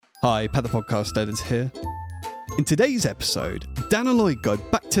Hi, Pat the Podcast Editor here. In today's episode, Dan and Lloyd go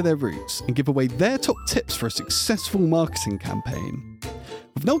back to their roots and give away their top tips for a successful marketing campaign.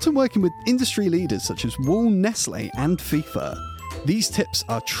 With Knowlton working with industry leaders such as Wool, Nestle and FIFA, these tips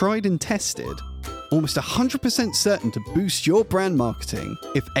are tried and tested, almost 100% certain to boost your brand marketing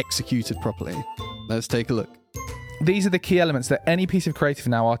if executed properly. Let's take a look. These are the key elements that any piece of creative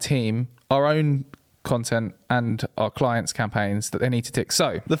now, our team, our own content and our clients' campaigns that they need to tick.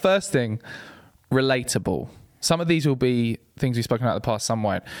 So the first thing, relatable. Some of these will be things we've spoken about in the past, some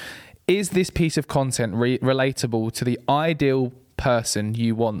won't. Is this piece of content relatable to the ideal person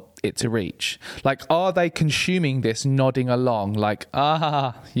you want it to reach? Like, are they consuming this nodding along like,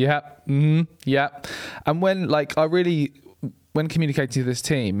 yep. And when communicating to this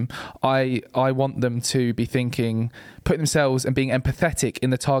team, I want them to be thinking, putting themselves and being empathetic in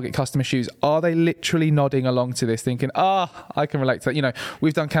the target customer shoes. Are they literally nodding along to this, thinking, I can relate to that? You know,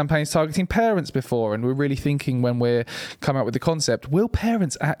 we've done campaigns targeting parents before, and we're really thinking when we're coming up with the concept, will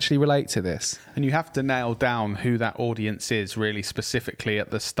parents actually relate to this? And you have to nail down who that audience is really specifically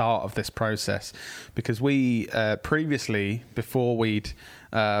at the start of this process. Because we previously, before we'd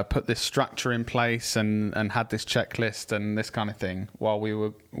put this structure in place and had this checklist and this kind of thing while we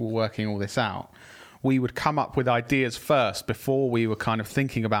were working all this out, we would come up with ideas first before we were kind of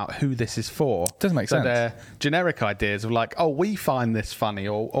thinking about who this is for. Doesn't make sense. So they're generic ideas of like, we find this funny,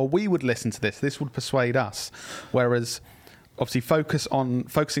 or we would listen to this would persuade us. Whereas obviously focusing on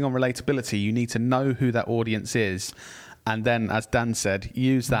relatability, you need to know who that audience is. And then, as Dan said,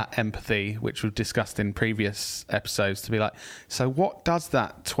 use that empathy, which we've discussed in previous episodes, to be like, so what does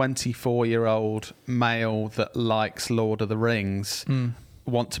that 24-year-old male that likes Lord of the Rings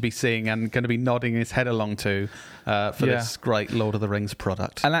want to be seeing and going to be nodding his head along to for this great Lord of the Rings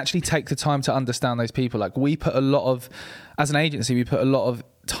product? And actually take the time to understand those people. Like, as an agency, we put a lot of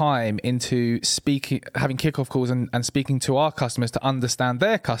time into having kickoff calls and speaking to our customers to understand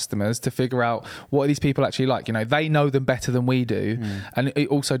their customers, to figure out what are these people actually like. You know, they know them better than we do. And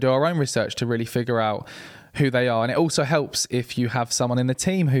also do our own research to really figure out who they are. And it also helps if you have someone in the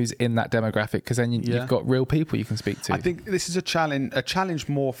team who's in that demographic, because then you've got real people you can speak to. I think this is a challenge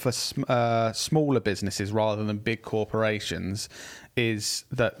more for smaller businesses rather than big corporations, is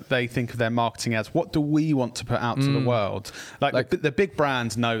that they think of their marketing as, what do we want to put out to the world? Like the big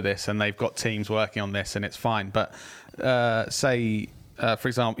brands know this and they've got teams working on this and it's fine. But say, for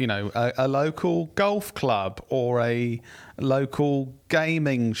example, you know, a local golf club or a local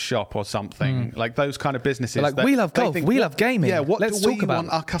gaming shop or something, like those kind of businesses. Like, we love golf, we love gaming. Yeah, what Let's do we talk about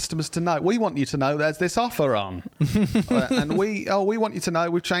want our customers to know? We want you to know there's this offer on. And we want you to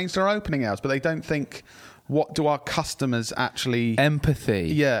know we've changed our opening hours. But they don't think, what do our customers actually... Empathy.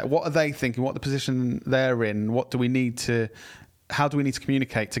 Yeah, what are they thinking? What the position they're in? How do we need to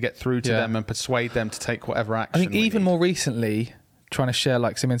communicate to get through to them and persuade them to take whatever action? I think even more recently, trying to share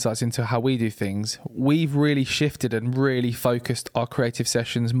like some insights into how we do things, we've really shifted and really focused our creative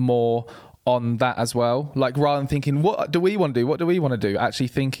sessions more on that as well. Like, rather than thinking, what do we want to do? What do we want to do? Actually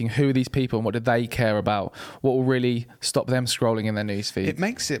thinking, who are these people and what do they care about? What will really stop them scrolling in their newsfeed? It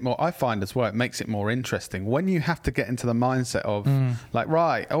makes it more, I find as well, it makes it more interesting when you have to get into the mindset of like,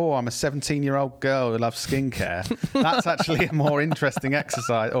 right, I'm a 17-year-old girl who loves skincare. That's actually a more interesting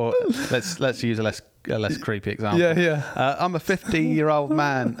exercise. Or let's use a less creepy example. I'm a 50-year-old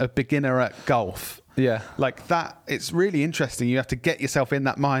man, a beginner at golf. Yeah, like that. It's really interesting. You have to get yourself in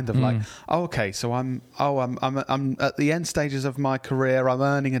that mind of like, okay, so I'm at the end stages of my career. I'm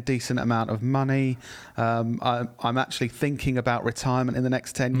earning a decent amount of money. I'm actually thinking about retirement in the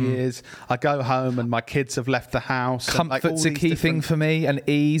next 10 years. I go home and my kids have left the house. Comfort's a key thing for me, and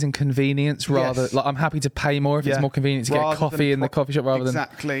ease and convenience. Rather, like, I'm happy to pay more if it's more convenient to get coffee in the coffee shop rather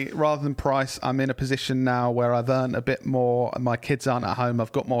than price. I'm in a position now where I've earned a bit more. And my kids aren't at home.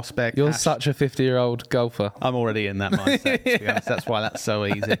 I've got more spare cash. You're such a 50-year-old golfer. I'm already in that mindset, to be honest. That's why that's so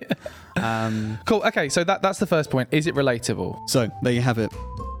easy. Cool. Okay, so that's the first point. Is it relatable? So there you have it.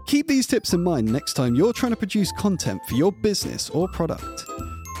 Keep these tips in mind next time you're trying to produce content for your business or product.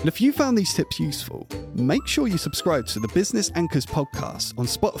 And if you found these tips useful, make sure you subscribe to the Business Anchors podcast on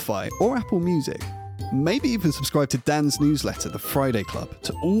Spotify or Apple Music. Maybe even subscribe to Dan's newsletter, The Friday Club,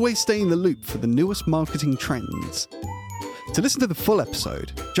 to always stay in the loop for the newest marketing trends. To listen to the full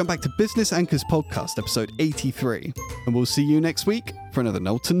episode, jump back to Business Anchors Podcast, episode 83, and we'll see you next week for another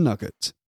Knowlton Nugget.